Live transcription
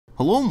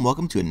Hello and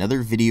welcome to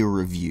another video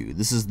review.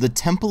 This is The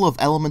Temple of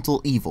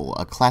Elemental Evil,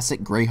 a classic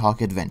Greyhawk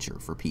adventure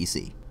for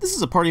PC. This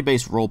is a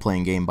party-based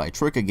role-playing game by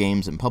Troika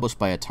games and published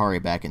by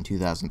Atari back in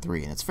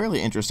 2003, and it's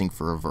fairly interesting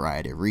for a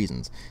variety of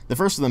reasons. The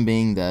first of them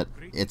being that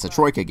it's a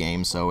Troika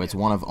game, so it's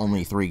one of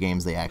only 3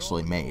 games they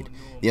actually made.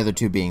 The other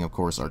 2 being, of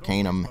course,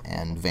 Arcanum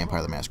and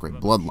Vampire the Masquerade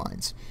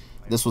Bloodlines.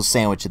 This was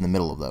sandwiched in the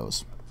middle of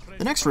those.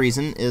 The next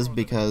reason is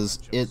because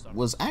it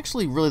was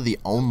actually really the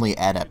only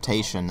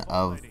adaptation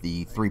of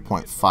the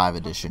 3.5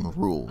 edition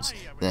rules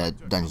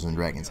that Dungeons &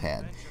 Dragons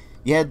had.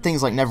 You had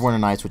things like Neverwinter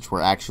Nights, which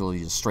were actually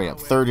just straight up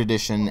 3rd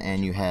edition,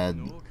 and you had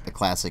the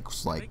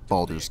classics like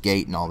Baldur's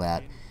Gate and all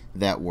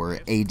that were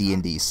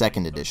AD&D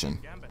 2nd edition.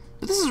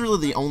 But this is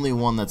really the only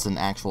one that's an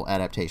actual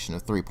adaptation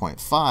of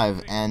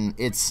 3.5, and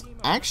it's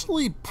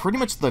actually pretty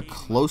much the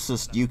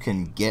closest you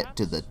can get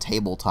to the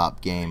tabletop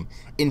game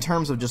in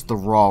terms of just the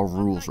raw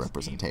rules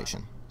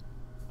representation.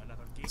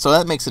 So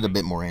that makes it a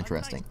bit more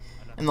interesting.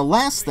 And the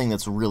last thing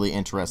that's really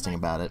interesting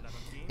about it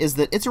is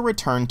that it's a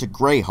return to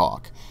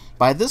Greyhawk.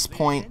 By this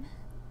point,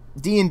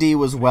 D&D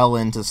was well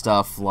into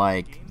stuff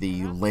like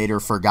the later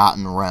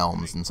Forgotten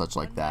Realms and such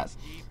like that.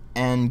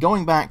 And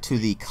going back to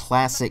the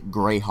classic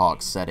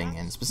Greyhawk setting,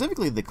 and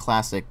specifically the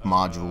classic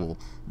module,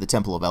 the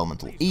Temple of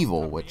Elemental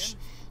Evil, which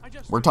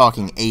we're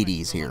talking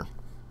 80s here,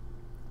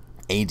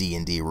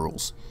 AD&D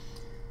rules.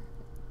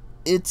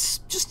 It's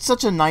just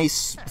such a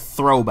nice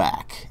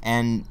throwback,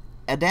 and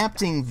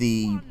adapting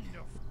the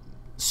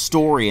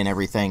story and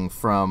everything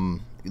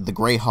from the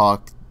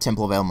Greyhawk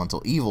Temple of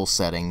Elemental Evil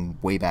setting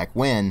way back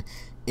when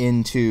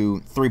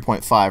into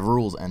 3.5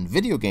 rules and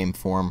video game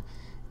form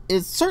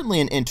is certainly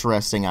an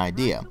interesting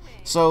idea.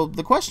 So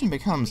the question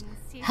becomes,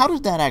 how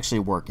did that actually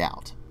work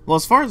out? Well,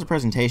 as far as the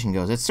presentation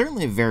goes, it's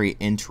certainly very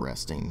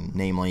interesting,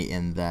 namely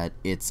in that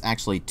it's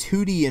actually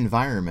 2D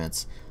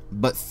environments,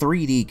 but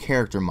 3D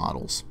character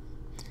models.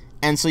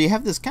 And so you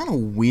have this kind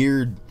of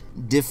weird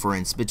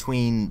difference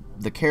between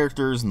the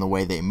characters and the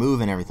way they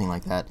move and everything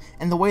like that,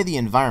 and the way the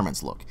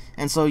environments look.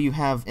 And so you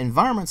have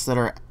environments that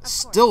are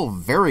still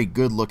very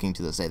good looking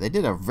to this day. They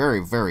did a very,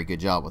 very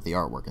good job with the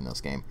artwork in this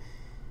game.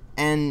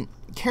 And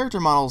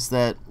character models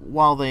that,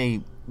 while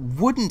they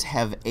wouldn't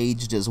have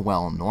aged as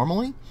well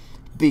normally,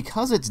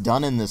 because it's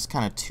done in this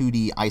kind of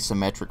 2D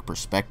isometric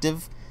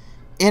perspective,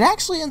 it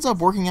actually ends up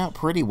working out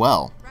pretty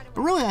well.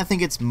 But really, I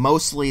think it's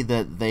mostly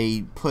that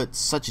they put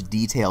such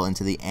detail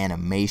into the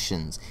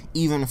animations,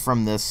 even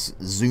from this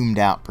zoomed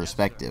out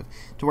perspective,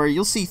 to where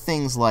you'll see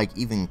things like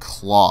even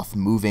cloth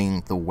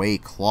moving the way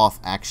cloth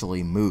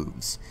actually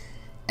moves.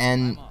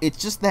 And it's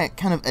just that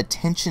kind of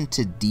attention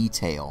to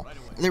detail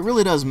that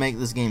really does make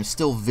this game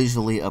still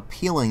visually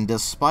appealing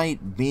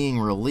despite being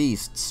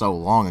released so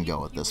long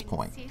ago at this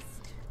point.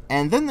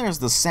 And then there's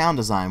the sound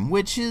design,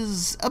 which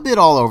is a bit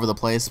all over the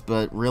place,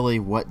 but really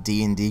what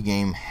D&D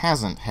game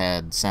hasn't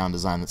had sound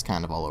design that's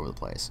kind of all over the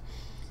place.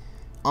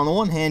 On the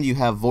one hand, you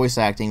have voice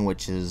acting,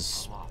 which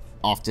is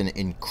often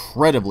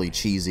incredibly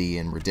cheesy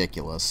and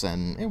ridiculous,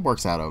 and it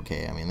works out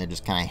okay. I mean, they're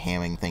just kind of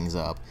hamming things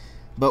up.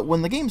 But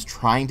when the game's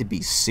trying to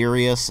be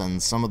serious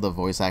and some of the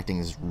voice acting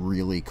is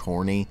really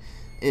corny,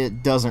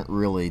 it doesn't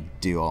really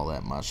do all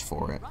that much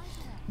for it.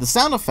 The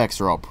sound effects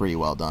are all pretty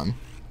well done.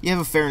 You have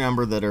a fair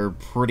number that are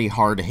pretty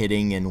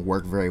hard-hitting and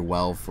work very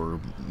well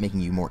for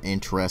making you more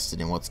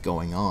interested in what's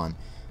going on,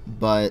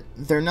 but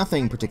they're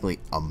nothing particularly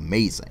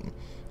amazing.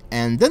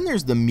 And then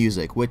there's the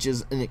music, which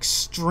is an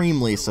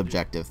extremely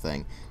subjective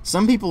thing.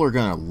 Some people are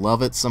going to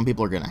love it, some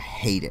people are going to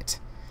hate it.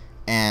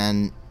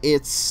 And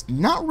it's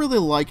not really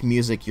like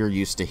music you're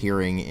used to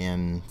hearing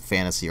in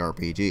fantasy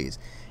RPGs.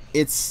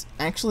 It's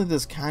actually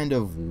this kind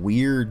of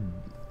weird,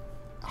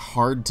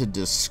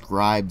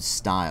 hard-to-describe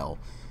style,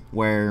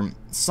 where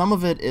some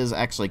of it is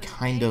actually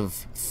kind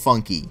of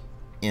funky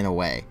in a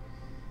way.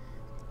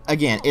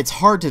 Again, it's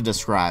hard to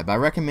describe. I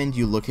recommend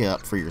you look it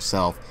up for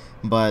yourself,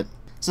 but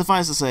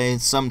suffice to say,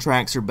 some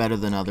tracks are better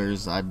than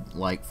others. I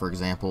like, for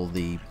example,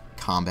 the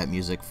combat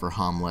music for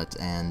Hamlet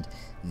and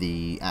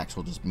the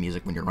actual just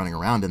music when you're running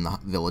around in the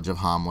village of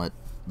Hamlet.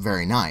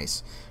 Very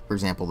nice. For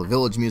example, the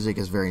village music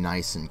is very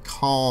nice and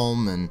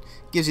calm and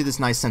gives you this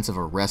nice sense of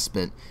a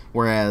respite,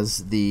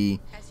 whereas the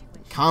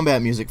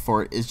combat music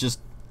for it is just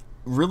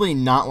really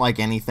not like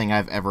anything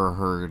I've ever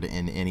heard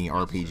in any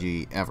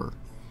RPG ever.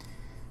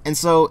 And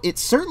so it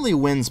certainly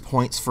wins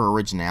points for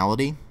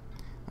originality,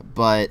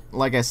 but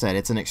like I said,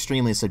 it's an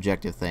extremely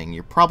subjective thing.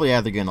 You're probably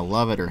either going to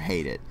love it or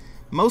hate it.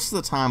 Most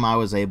of the time I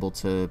was able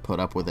to put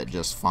up with it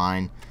just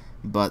fine,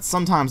 but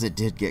sometimes it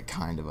did get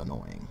kind of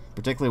annoying,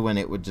 particularly when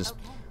it would just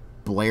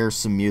blare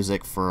some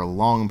music for a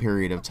long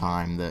period of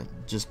time that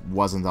just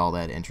wasn't all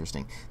that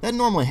interesting. That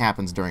normally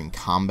happens during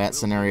combat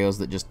scenarios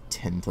that just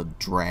tend to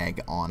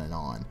drag on and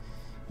on.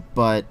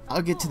 But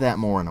I'll get to that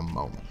more in a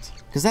moment.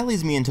 Because that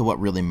leads me into what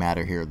really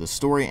matter here, the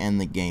story and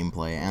the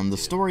gameplay. And the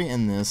story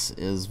in this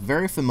is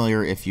very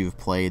familiar if you've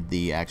played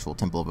the actual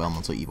Temple of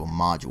Elemental Evil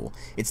module.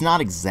 It's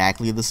not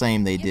exactly the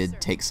same, they did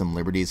take some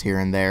liberties here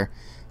and there,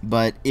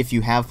 But if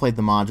you have played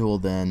the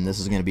module, then this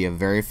is going to be a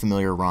very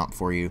familiar romp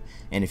for you.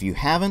 And if you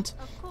haven't,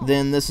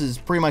 then this is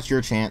pretty much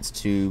your chance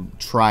to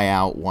try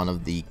out one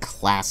of the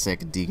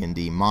classic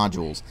D&D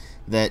modules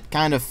that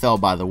kind of fell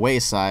by the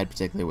wayside,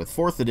 particularly with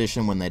 4th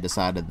edition when they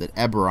decided that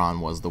Eberron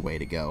was the way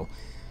to go.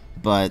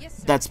 But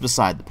that's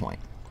beside the point.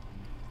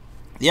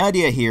 The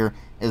idea here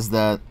is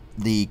that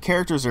the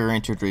characters are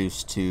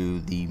introduced to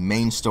the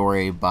main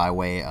story by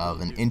way of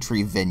an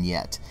entry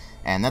vignette,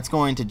 and that's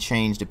going to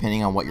change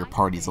depending on what your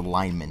party's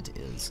alignment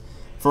is.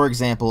 For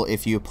example,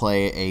 if you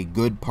play a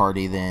good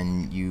party,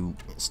 then you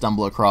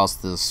stumble across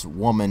this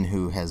woman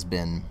who has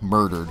been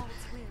murdered,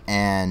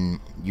 and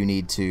you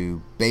need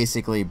to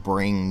basically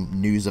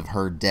bring news of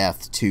her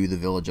death to the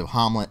village of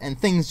Hamlet, and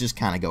things just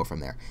kind of go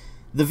from there.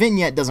 The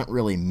vignette doesn't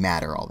really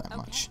matter all that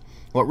much.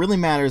 What really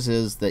matters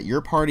is that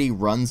your party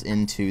runs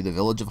into the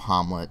village of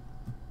Hamlet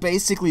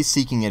basically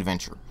seeking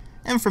adventure.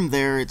 And from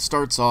there, it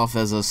starts off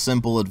as a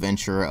simple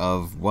adventure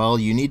of, well,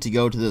 you need to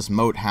go to this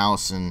moat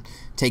house and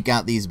take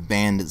out these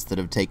bandits that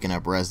have taken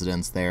up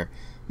residence there.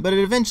 But it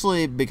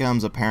eventually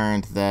becomes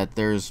apparent that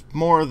there's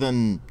more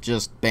than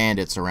just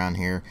bandits around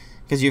here,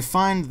 because you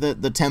find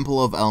that the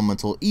Temple of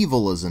Elemental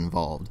Evil is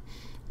involved.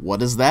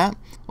 What is that?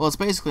 Well, it's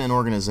basically an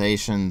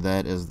organization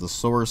that is the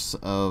source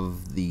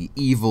of the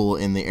evil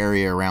in the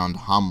area around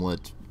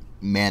Hamlet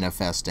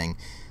manifesting.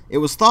 It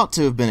was thought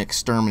to have been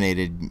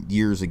exterminated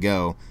years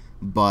ago,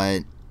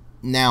 but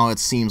now it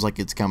seems like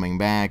it's coming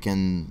back,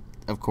 and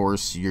of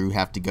course you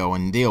have to go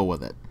and deal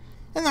with it.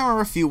 And there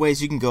are a few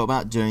ways you can go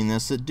about doing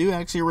this that do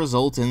actually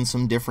result in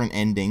some different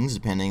endings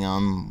depending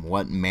on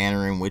what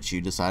manner in which you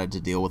decided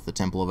to deal with the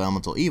Temple of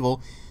Elemental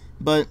Evil,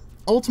 but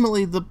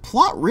ultimately the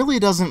plot really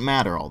doesn't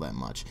matter all that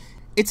much.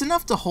 It's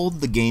enough to hold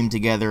the game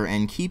together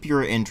and keep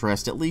your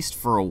interest at least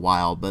for a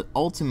while, but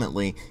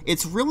ultimately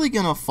it's really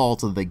going to fall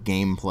to the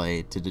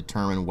gameplay to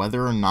determine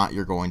whether or not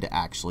you're going to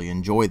actually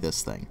enjoy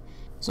this thing.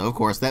 So of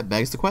course that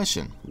begs the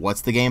question,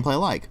 what's the gameplay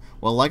like?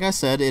 Well, like I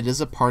said, it is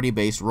a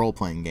party-based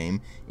role-playing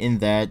game in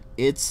that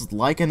it's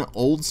like an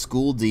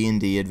old-school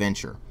D&D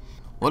adventure.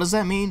 What does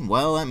that mean?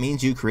 Well, that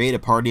means you create a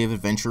party of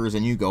adventurers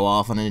and you go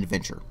off on an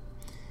adventure.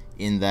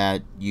 In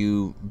that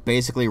you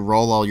basically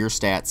roll all your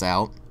stats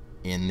out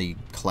in the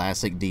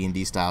classic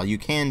D&D style. You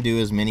can do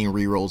as many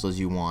rerolls as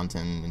you want,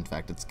 and in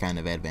fact it's kind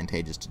of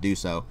advantageous to do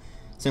so,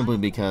 simply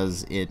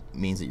because it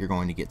means that you're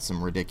going to get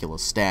some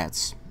ridiculous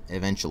stats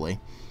eventually.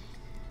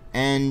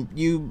 And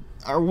you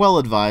are well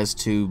advised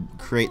to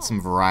create some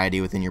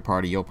variety within your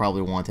party. You'll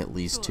probably want at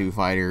least 2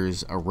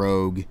 fighters, a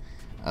rogue,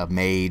 a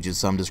mage of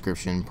some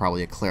description,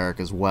 probably a cleric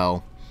as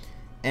well.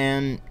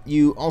 And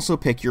you also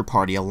pick your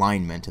party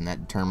alignment, and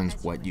that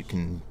determines what you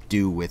can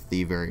do with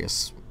the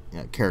various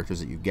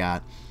characters that you've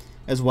got,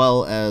 as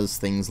well as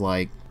things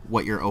like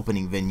what your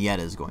opening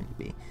vignette is going to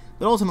be.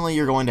 But ultimately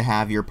you're going to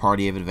have your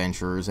party of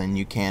adventurers, and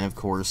you can of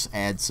course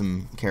add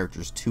some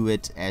characters to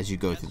it as you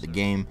go through the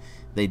game.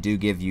 They do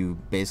give you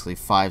basically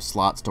 5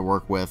 slots to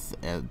work with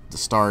at the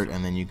start,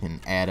 and then you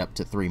can add up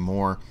to 3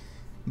 more.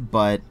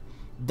 But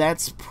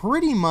that's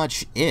pretty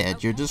much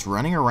it. You're just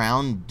running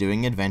around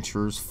doing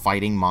adventures,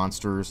 fighting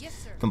monsters,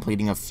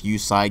 completing a few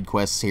side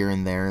quests here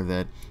and there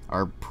that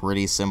are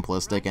pretty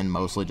simplistic and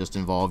mostly just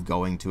involve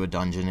going to a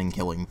dungeon and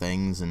killing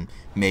things and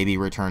maybe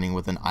returning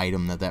with an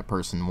item that that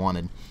person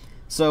wanted.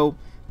 So,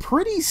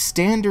 pretty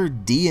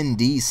standard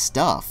D&D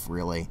stuff,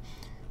 really.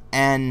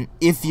 And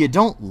if you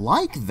don't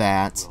like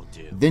that,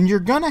 then you're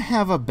gonna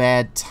have a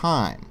bad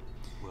time.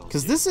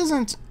 Because this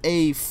isn't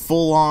a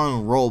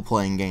full-on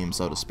role-playing game,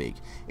 so to speak.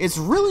 It's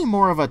really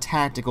more of a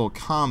tactical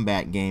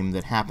combat game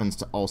that happens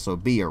to also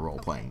be a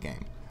role-playing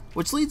game.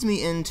 Which leads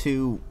me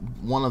into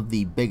one of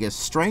the biggest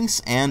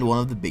strengths and one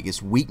of the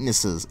biggest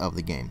weaknesses of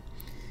the game.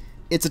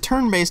 It's a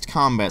turn-based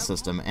combat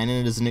system, and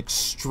it is an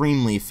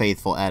extremely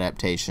faithful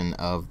adaptation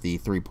of the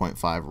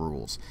 3.5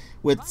 rules,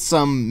 with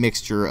some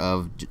mixture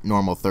of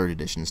normal 3rd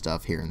edition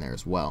stuff here and there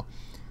as well.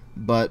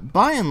 But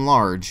by and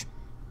large,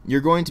 you're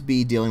going to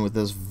be dealing with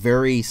this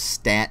very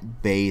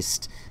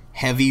stat-based,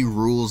 heavy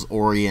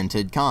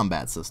rules-oriented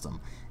combat system,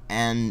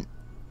 and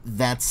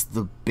that's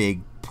the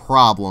big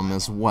problem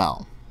as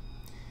well.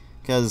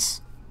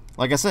 Because,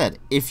 like I said,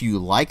 if you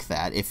like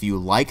that, if you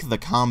like the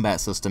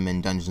combat system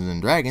in Dungeons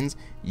 & Dragons,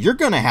 you're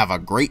going to have a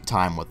great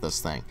time with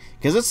this thing,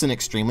 because it's an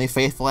extremely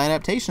faithful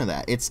adaptation of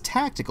that. It's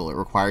tactical. It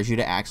requires you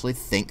to actually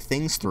think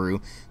things through,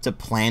 to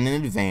plan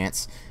in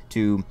advance,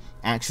 to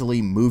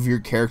actually move your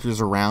characters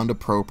around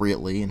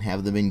appropriately and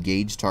have them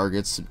engage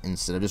targets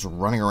instead of just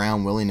running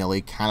around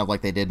willy-nilly, kind of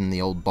like they did in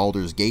the old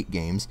Baldur's Gate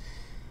games.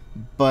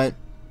 But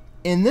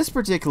in this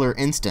particular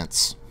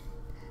instance,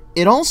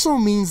 it also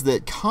means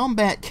that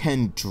combat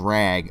can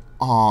drag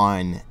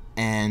on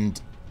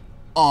and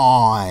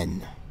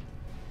on.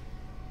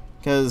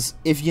 Because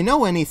if you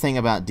know anything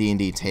about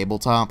D&D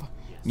tabletop,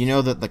 you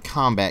know that the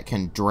combat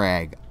can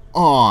drag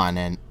on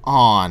and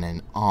on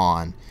and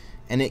on.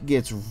 And it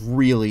gets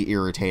really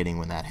irritating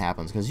when that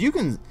happens. Because you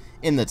can,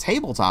 in the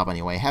tabletop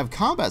anyway, have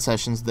combat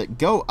sessions that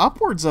go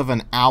upwards of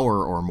an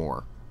hour or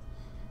more.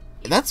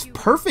 That's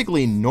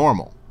perfectly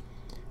normal.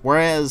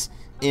 Whereas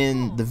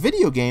In the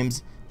video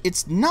games,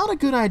 it's not a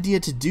good idea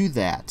to do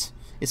that.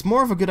 It's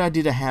more of a good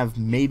idea to have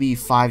maybe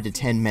 5 to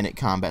 10 minute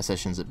combat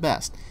sessions at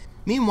best.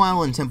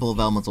 Meanwhile, in Temple of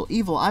Elemental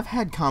Evil, I've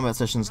had combat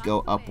sessions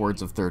go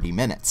upwards of 30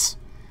 minutes.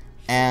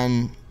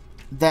 And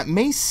that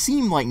may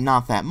seem like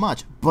not that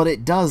much, but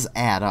it does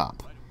add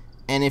up.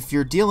 And if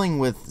you're dealing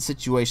with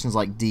situations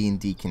like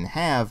D&D can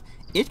have,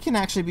 it can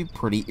actually be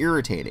pretty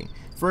irritating.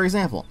 For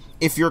example,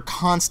 if you're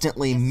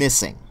constantly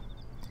missing,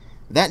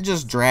 that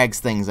just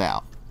drags things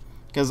out.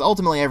 Because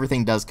ultimately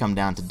everything does come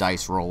down to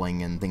dice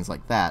rolling and things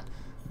like that.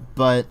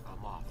 But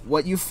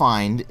what you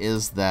find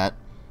is that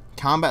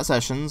combat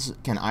sessions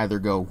can either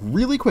go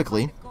really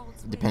quickly,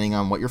 depending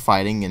on what you're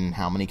fighting and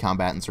how many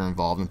combatants are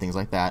involved and things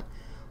like that,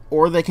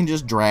 or they can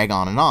just drag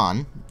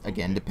on,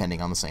 again,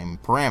 depending on the same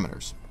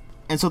parameters.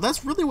 And so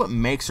that's really what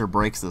makes or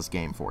breaks this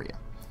game for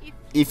you.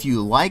 If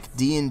you like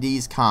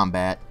D&D's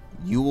combat,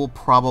 you will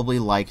probably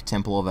like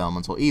Temple of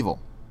Elemental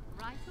Evil.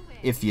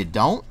 If you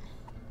don't,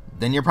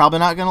 then you're probably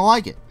not going to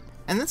like it.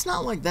 And it's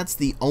not like that's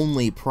the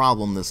only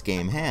problem this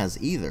game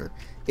has either.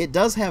 It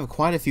does have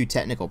quite a few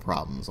technical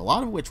problems, a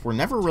lot of which were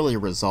never really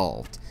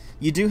resolved.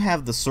 You do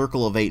have the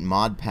Circle of 8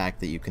 mod pack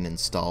that you can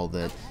install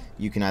that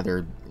you can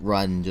either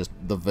run just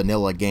the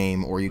vanilla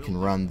game or you can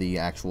run the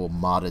actual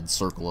modded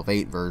Circle of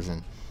 8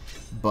 version.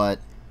 But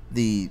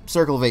the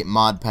Circle of 8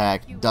 mod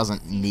pack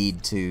doesn't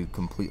need to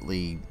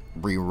completely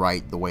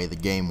rewrite the way the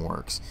game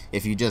works.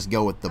 If you just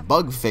go with the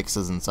bug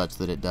fixes and such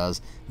that it does,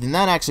 then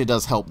that actually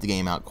does help the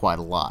game out quite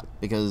a lot.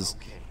 Because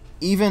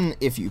even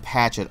if you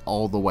patch it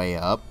all the way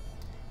up,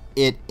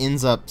 it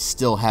ends up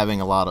still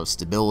having a lot of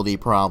stability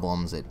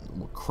problems. It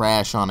will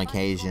crash on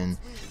occasion.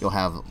 You'll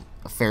have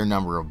a fair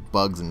number of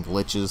bugs and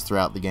glitches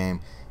throughout the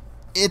game.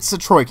 It's a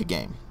Troika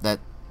game. That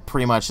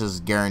pretty much is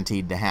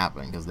guaranteed to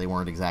happen because they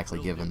weren't exactly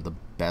given the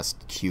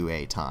best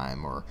QA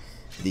time, or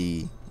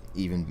the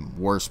even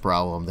worse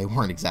problem, they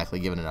weren't exactly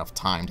given enough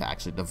time to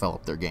actually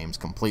develop their games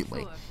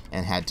completely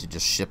and had to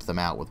just ship them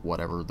out with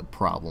whatever the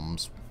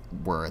problems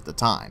were at the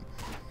time.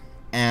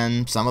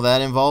 And some of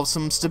that involves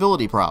some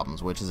stability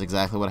problems, which is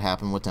exactly what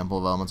happened with Temple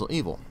of Elemental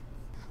Evil.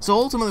 So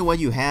ultimately what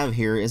you have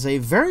here is a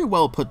very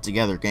well put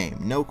together game,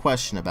 no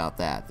question about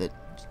that, that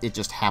it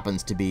just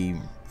happens to be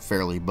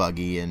fairly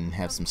buggy and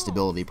have some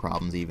stability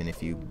problems even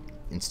if you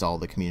install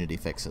the community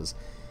fixes.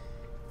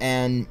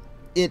 And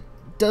it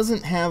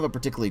doesn't have a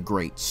particularly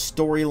great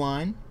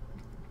storyline,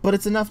 but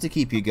it's enough to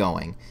keep you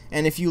going.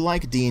 And if you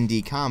like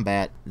D&D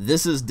combat,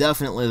 this is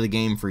definitely the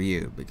game for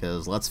you,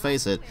 because let's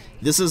face it,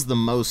 this is the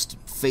most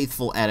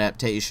faithful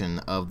adaptation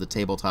of the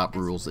tabletop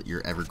rules that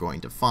you're ever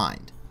going to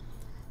find.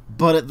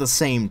 But at the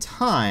same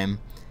time,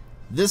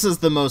 this is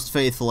the most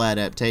faithful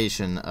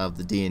adaptation of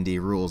the D&D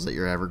rules that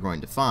you're ever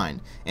going to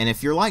find. And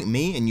if you're like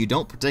me and you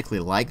don't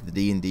particularly like the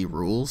D&D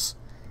rules,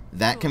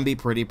 that can be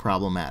pretty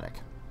problematic.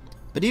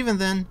 But even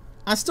then,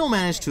 I still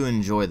managed to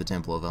enjoy the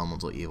Temple of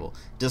Elemental Evil,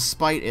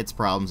 despite its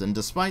problems and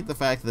despite the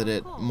fact that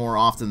it, more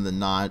often than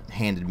not,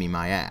 handed me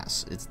my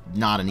ass. It's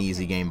not an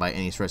easy game by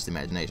any stretch of the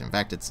imagination. In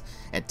fact, it's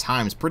at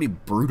times pretty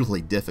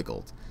brutally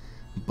difficult.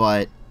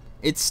 But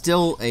it's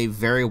still a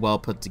very well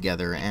put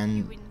together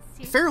and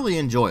fairly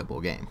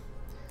enjoyable game.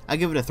 I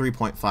give it a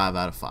 3.5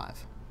 out of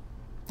 5.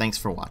 Thanks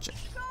for watching.